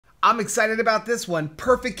I'm excited about this one.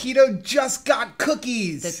 Perfect Keto just got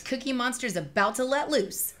cookies. The Cookie Monster's about to let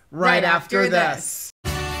loose. Right after this.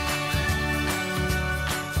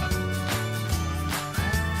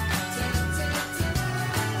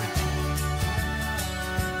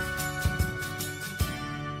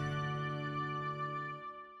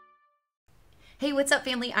 Hey, what's up,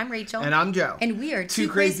 family? I'm Rachel. And I'm Joe. And we are Two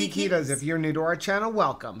Crazy Ketos. If you're new to our channel,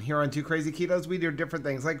 welcome. Here on Two Crazy Ketos, we do different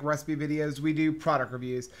things like recipe videos. We do product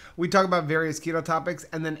reviews. We talk about various keto topics.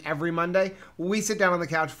 And then every Monday, we sit down on the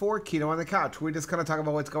couch for Keto on the Couch. We just kind of talk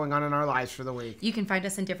about what's going on in our lives for the week. You can find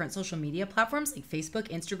us in different social media platforms like Facebook,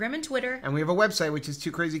 Instagram, and Twitter. And we have a website, which is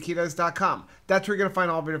twocrazyketos.com. That's where you're going to find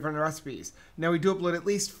all of our different recipes. Now, we do upload at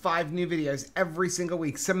least 5 new videos every single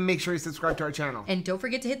week. So make sure you subscribe to our channel. And don't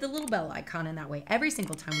forget to hit the little bell icon, and that way every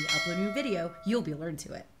single time we upload a new video, you'll be alerted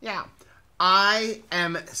to it. Yeah. I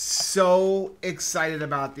am so excited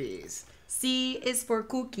about these. C is for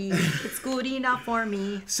cookie. It's good enough for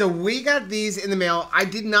me. So we got these in the mail. I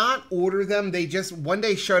did not order them. They just one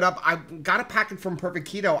day showed up. I got a package from Perfect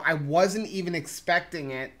Keto. I wasn't even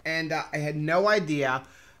expecting it. And I had no idea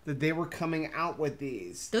that they were coming out with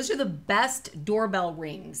these. Those are the best doorbell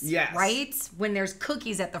rings. Yes. Right? When there's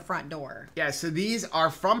cookies at the front door. Yeah, so these are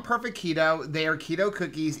from Perfect Keto. They are keto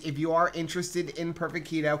cookies. If you are interested in Perfect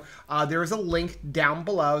Keto, there is a link down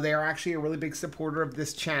below. They are actually a really big supporter of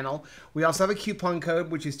this channel. We also have a coupon code,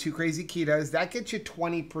 which is 2crazyketos. That gets you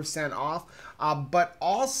 20% off. But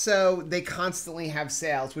also, they constantly have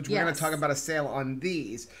sales, which we're going to talk about a sale on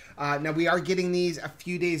these. Now, we are getting these a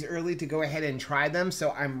few days early to go ahead and try them,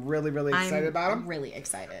 so I'm really, really excited about them. I'm really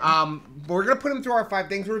excited. We're going to put them through our 5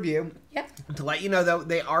 things review. Yep. To let you know, though,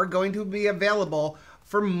 they are going to be available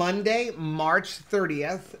for Monday, March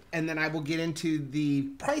 30th, and then I will get into the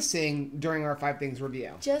pricing during our 5 things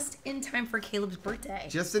review. Just in time for Caleb's birthday.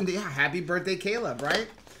 Yeah, happy birthday, Caleb, right?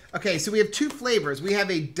 Okay, so we have 2 flavors. We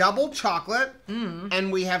have a double chocolate,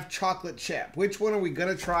 and we have chocolate chip. Which one are we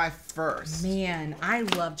going to try first? Man, I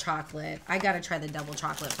love chocolate. I got to try the double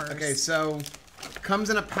chocolate first. Okay, so it comes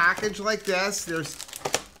in a package like this. There's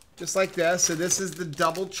just like this. So this is the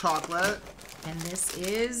double chocolate. And this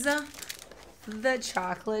is the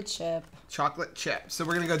chocolate chip. Chocolate chip. So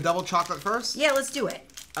we're going to go double chocolate first? Yeah, let's do it.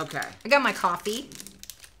 Okay. I got my coffee.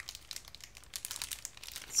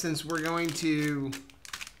 Since we're going to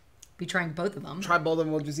be trying both of them. Try both of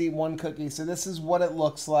them. We'll just eat 1 cookie. So this is what it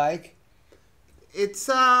looks like. It's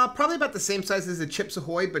probably about the same size as the Chips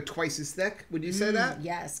Ahoy, but twice as thick. Would you say that?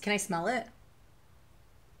 Yes. Can I smell it?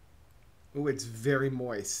 Oh, it's very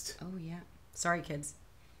moist. Oh, yeah. Sorry, kids.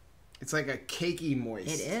 It's like a cakey moist.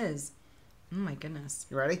 It is. Oh, my goodness.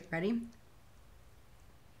 You ready? Ready?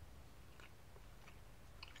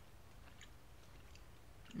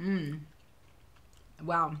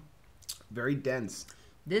 Wow. Very dense.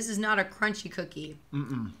 This is not a crunchy cookie.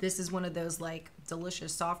 This is one of those, like,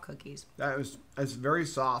 delicious soft cookies. It's very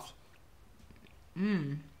soft.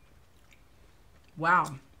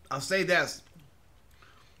 Wow. I'll say this.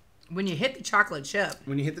 When you hit the chocolate chip.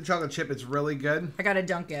 When you hit the chocolate chip, it's really good. I gotta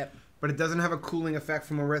dunk it. But it doesn't have a cooling effect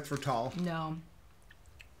from erythritol. No.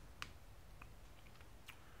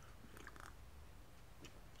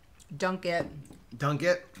 Dunk it. Dunk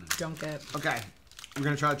it? Dunk it. Okay. We're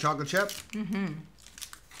going to try the chocolate chip?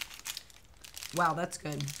 Wow, that's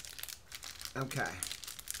good. Okay.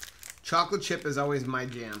 Chocolate chip is always my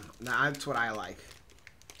jam. That's what I like.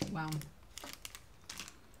 Wow.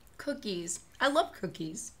 Cookies. I love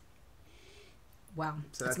cookies. Wow.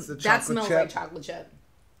 So that's the chocolate that smells chip. like chocolate chip.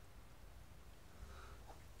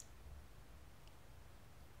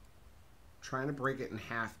 Trying to break it in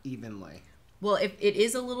half evenly. Well, if it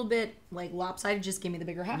is a little bit like lopsided, just give me the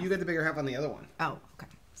bigger half. You get the bigger half on the other one. Oh, okay.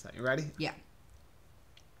 So you ready? Yeah.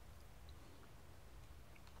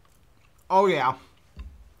 Oh, yeah.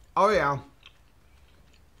 Oh, yeah.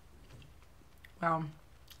 Wow.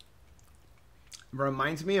 It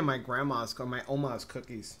reminds me of my grandma's, my Oma's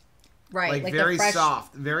cookies. Right. Like very fresh,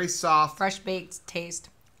 soft. Very soft. fresh baked taste.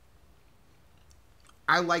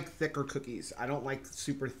 I like thicker cookies. I don't like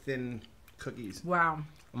super thin cookies. Wow.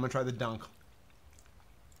 I'm going to try the dunk.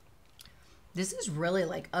 This is really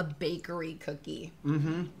like a bakery cookie.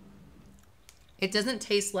 Mm-hmm. It doesn't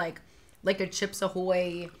taste like a Chips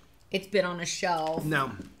Ahoy. It's been on a shelf.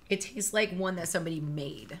 No. It tastes like one that somebody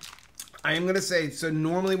made. I am going to say, so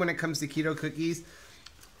normally when it comes to keto cookies,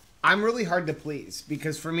 I'm really hard to please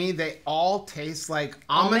because for me, they all taste like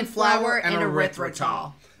almond flour and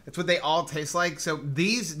erythritol. That's what they all taste like. So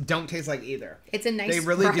these don't taste like either. It's a nice They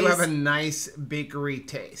really do price. have a nice bakery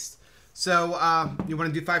taste. So, you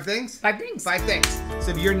want to do 5 things? 5 things. 5 things.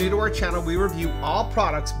 So if you're new to our channel, we review all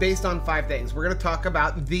products based on 5 things. We're going to talk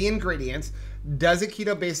about the ingredients. Does it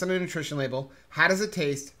keto based on a nutrition label? How does it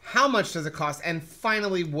taste? How much does it cost? And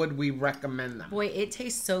finally, would we recommend them? Boy, it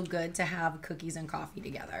tastes so good to have cookies and coffee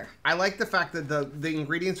together. I like the fact that the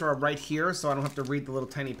ingredients are right here, so I don't have to read the little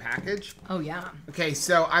tiny package. Oh, yeah. Okay,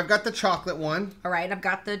 so I've got the chocolate one. All right, I've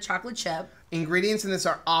got the chocolate chip. Ingredients in this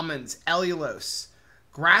are almonds, allulose,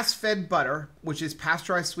 grass-fed butter, which is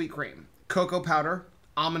pasteurized sweet cream, cocoa powder,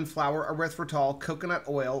 almond flour, erythritol, coconut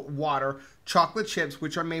oil, water, chocolate chips,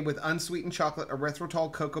 which are made with unsweetened chocolate,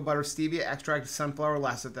 erythritol, cocoa butter, stevia extract, sunflower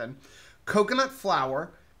lecithin, coconut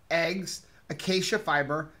flour, eggs, acacia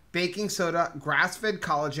fiber, baking soda, grass-fed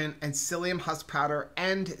collagen, and psyllium husk powder,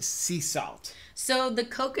 and sea salt. So the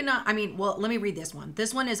coconut, well, let me read this one.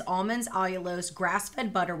 This one is almonds, allulose,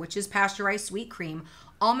 grass-fed butter, which is pasteurized sweet cream,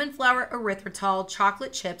 almond flour, erythritol,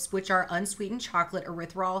 chocolate chips, which are unsweetened chocolate,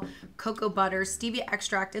 erythritol, cocoa butter, stevia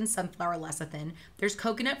extract, and sunflower lecithin. There's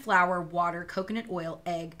coconut flour, water, coconut oil,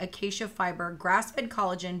 egg, acacia fiber, grass-fed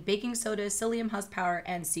collagen, baking soda, psyllium husk powder,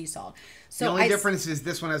 and sea salt. So the only difference is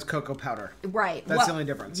this one has cocoa powder. Right. That's the only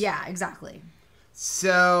difference. Yeah, exactly.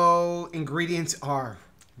 So ingredients are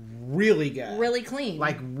really good. Really clean.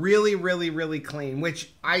 Like really, really, really clean,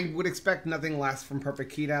 which I would expect nothing less from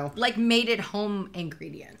Perfect Keto. Like made at home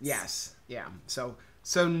ingredients. Yes. Yeah. So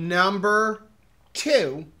number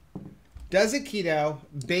 2, does it keto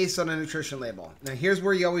based on a nutrition label? Now here's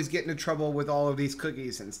where you always get into trouble with all of these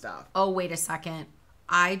cookies and stuff. Oh, wait a second.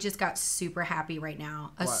 I just got super happy right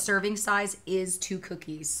now. A serving size is 2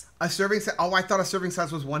 cookies. A serving size? Oh, I thought a serving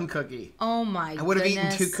size was 1 cookie. Oh my goodness. I would have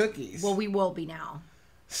eaten 2 cookies. Well, we will be now.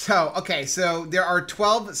 So, okay, so there are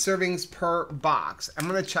 12 servings per box. I'm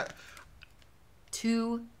going to check.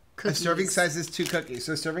 2 cookies. A serving size is 2 cookies.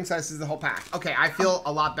 So, serving size is the whole pack. Okay, I feel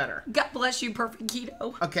a lot better. God bless you, Perfect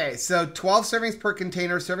Keto. Okay, so 12 servings per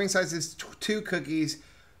container. Serving size is 2 cookies.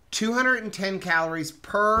 210 calories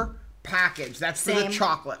per package. That's for the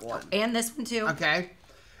chocolate one. And this one, too. Okay.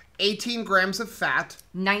 18 grams of fat.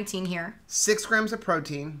 19 here. 6 grams of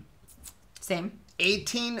protein. Same.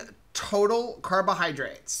 18 total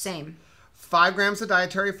carbohydrates. Same. 5 grams of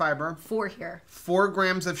dietary fiber. 4 here. 4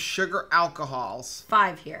 grams of sugar alcohols.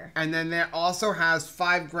 5 here. And then there also has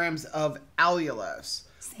 5 grams of allulose,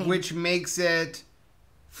 Same. which makes it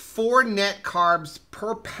 4 net carbs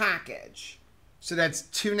per package. So that's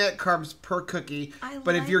 2 net carbs per cookie.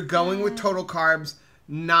 But if you're going with total carbs,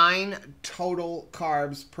 9 total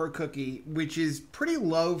carbs per cookie, which is pretty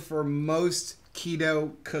low for most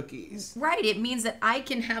keto cookies. Right. It means that I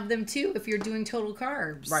can have them too if you're doing total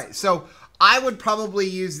carbs. Right. So I would probably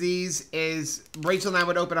use these as Rachel and I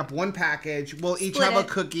would open up 1 package. We'll each have a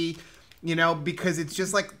cookie, you know, because it's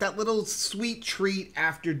just like that little sweet treat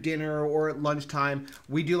after dinner or at lunchtime.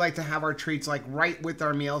 We do like to have our treats like right with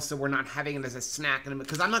our meal, so we're not having it as a snack.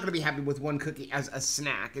 Because I'm not going to be happy with 1 cookie as a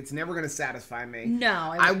snack. It's never going to satisfy me.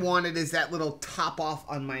 No. I want it as that little top off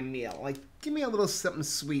on my meal. Like, give me a little something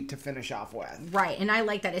sweet to finish off with. Right, and I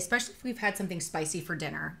like that, especially if we've had something spicy for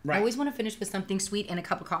dinner. Right. I always want to finish with something sweet and a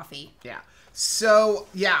cup of coffee. Yeah. So,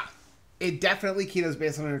 yeah, it definitely keto's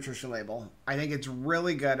based on a nutrition label. I think it's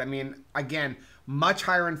really good. I mean, again, much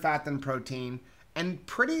higher in fat than protein and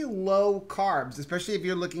pretty low carbs, especially if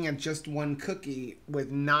you're looking at just 1 cookie with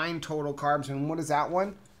 9 total carbs. And what is that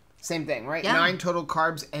one? Same thing, right? Yeah. 9 total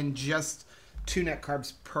carbs and just 2 net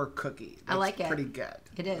carbs per cookie. That's I like it. Pretty good.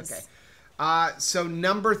 It is. Okay. So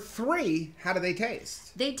number 3, how do they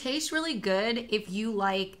taste? They taste really good if you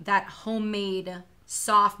like that homemade,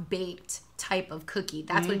 soft-baked type of cookie.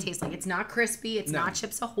 That's what it tastes like. It's not crispy. It's not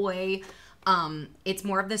Chips Ahoy. It's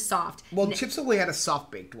more of the soft. Well, Chips Ahoy had a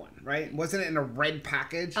soft-baked one, right? Wasn't it in a red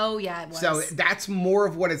package? Oh, yeah, it was. So that's more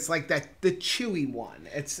of what it's like, the chewy one.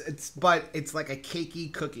 But it's like a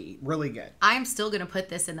cakey cookie. Really good. I'm still going to put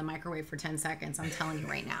this in the microwave for 10 seconds. I'm telling you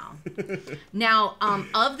right now. Now,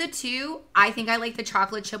 of the 2, I think I like the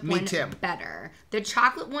chocolate chip one better. The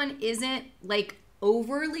chocolate one isn't like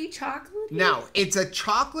overly chocolatey. No, it's a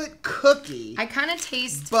chocolate cookie. I kind of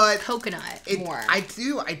taste coconut more. I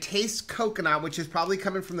do. I taste coconut, which is probably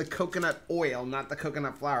coming from the coconut oil, not the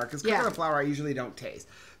coconut flour. Because coconut flour I usually don't taste.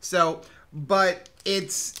 So, but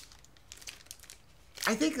it's...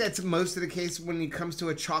 I think that's most of the case when it comes to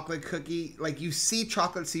a chocolate cookie. Like, you see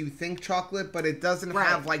chocolate, so you think chocolate, but it doesn't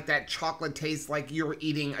have, like, that chocolate taste like you're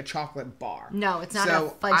eating a chocolate bar. No, it's not a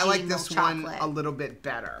fudgy I like this chocolate. one a little bit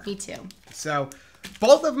better. Me too. So,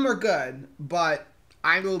 both of them are good, but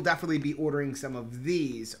I will definitely be ordering some of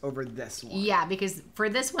these over this one. Yeah, because for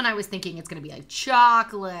this one, I was thinking it's going to be like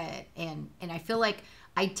chocolate, and I feel like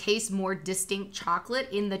I taste more distinct chocolate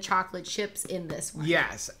in the chocolate chips in this one.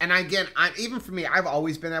 Yes. And again, even for me, I've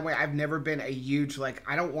always been that way. I've never been a huge, like,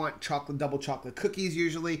 I don't want double chocolate cookies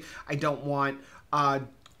usually. I don't want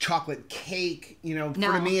chocolate cake. You know,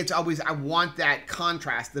 No. for me, it's always, I want that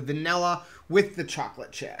contrast, the vanilla with the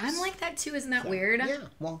chocolate chips. I'm like that too. Isn't that weird? Yeah,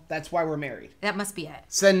 well, that's why we're married. That must be it.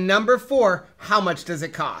 So number 4, how much does it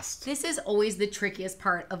cost? This is always the trickiest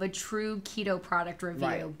part of a true keto product review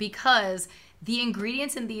Right. because the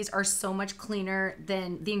ingredients in these are so much cleaner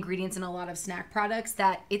than the ingredients in a lot of snack products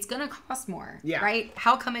that it's going to cost more, Yeah. right?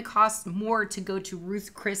 How come it costs more to go to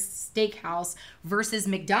Ruth Chris Steakhouse versus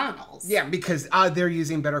McDonald's? Yeah, because they're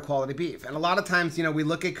using better quality beef. And a lot of times, you know, we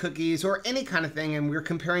look at cookies or any kind of thing and we're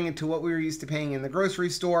comparing it to what we were used to paying in the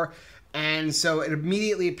grocery store. And so it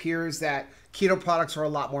immediately appears that keto products are a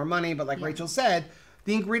lot more money. But like Rachel said,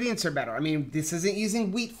 the ingredients are better. I mean, this isn't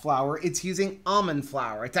using wheat flour. It's using almond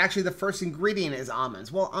flour. It's actually the first ingredient is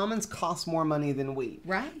almonds. Well, almonds cost more money than wheat.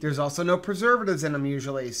 Right. There's also no preservatives in them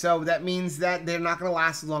usually. So that means that they're not going to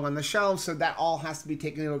last as long on the shelves. So that all has to be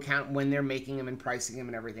taken into account when they're making them and pricing them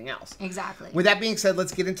and everything else. Exactly. With that being said,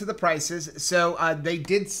 let's get into the prices. So they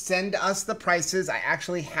did send us the prices. I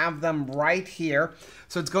actually have them right here.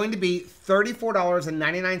 So it's going to be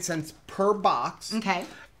 $34.99 per box. Okay.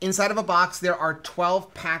 Inside of a box, there are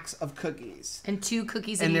 12 packs of cookies. And 2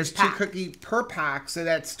 cookies in And each there's pack. 2 cookies per pack, so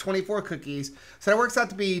that's 24 cookies. So that works out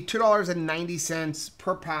to be $2.90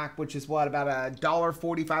 per pack, which is what, about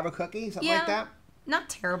 $1.45 a cookie, something like that? Not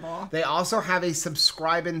terrible. They also have a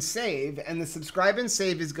subscribe and save, and the subscribe and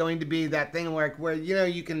save is going to be that thing where you know,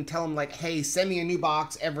 you can tell them like, hey, send me a new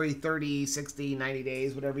box every 30, 60, 90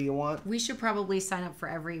 days, whatever you want. We should probably sign up for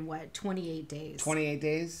every, 28 days. 28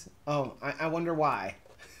 days? Oh, I wonder why.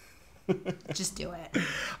 Just do it.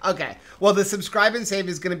 Okay. Well, the subscribe and save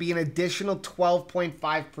is going to be an additional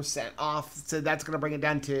 12.5% off. So that's going to bring it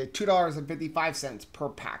down to $2.55 per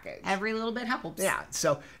package. Every little bit helps. Yeah.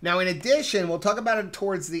 So now in addition, we'll talk about it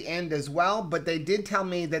towards the end as well, but they did tell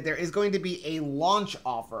me that there is going to be a launch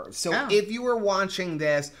offer. So if you were watching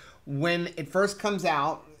this when it first comes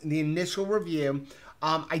out, the initial review,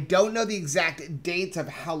 I don't know the exact dates of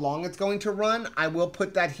how long it's going to run. I will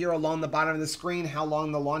put that here along the bottom of the screen, how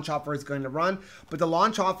long the launch offer is going to run. But the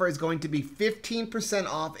launch offer is going to be 15%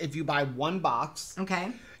 off if you buy 1 box.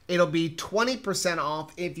 Okay. It'll be 20%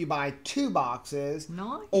 off if you buy 2 boxes.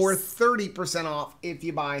 Nice. Or 30% off if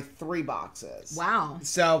you buy 3 boxes. Wow.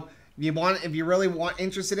 So if you really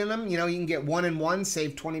interested in them, you know, you can get 1 and 1,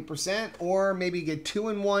 save 20%, or maybe you get 2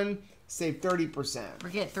 and 1, save 30%. Or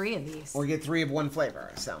get 3 of these. Or get 3 of one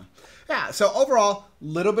flavor. So, yeah. So overall, a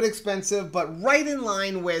little bit expensive, but right in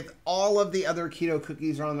line with all of the other keto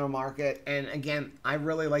cookies on the market. And again, I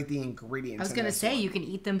really like the ingredients. I was going to say, you can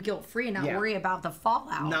eat them guilt-free and not worry about the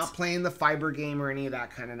fallout. Not playing the fiber game or any of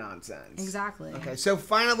that kind of nonsense. Exactly. Okay. So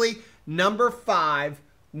finally, number 5.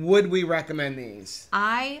 Would we recommend these?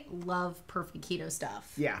 I love perfect keto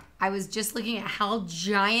stuff. Yeah. I was just looking at how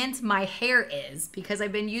giant my hair is because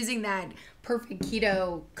I've been using that perfect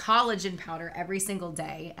keto collagen powder every single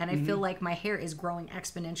day. And I feel like my hair is growing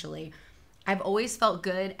exponentially. I've always felt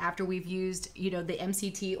good after we've used, you know, the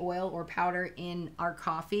MCT oil or powder in our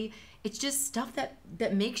coffee. It's just stuff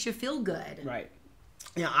that makes you feel good. Right.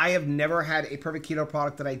 Yeah, I have never had a perfect keto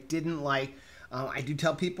product that I didn't like. I do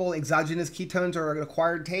tell people exogenous ketones are an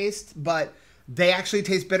acquired taste, but they actually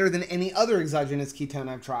taste better than any other exogenous ketone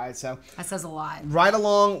I've tried. So That says a lot. right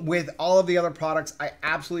along with all of the other products, I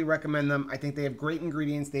absolutely recommend them. I think they have great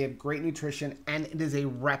ingredients, they have great nutrition, and it is a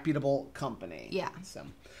reputable company. Yeah. So,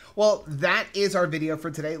 well, that is our video for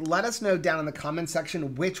today. Let us know down in the comment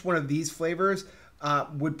section which one of these flavors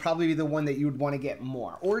would probably be the one that you would want to get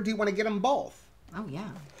more. Or do you want to get them both? Oh, yeah.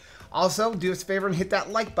 Also, do us a favor and hit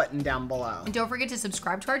that like button down below. And don't forget to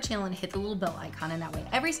subscribe to our channel and hit the little bell icon, and that way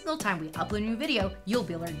every single time we upload a new video, you'll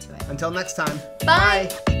be alerted to it. Until next time, Bye.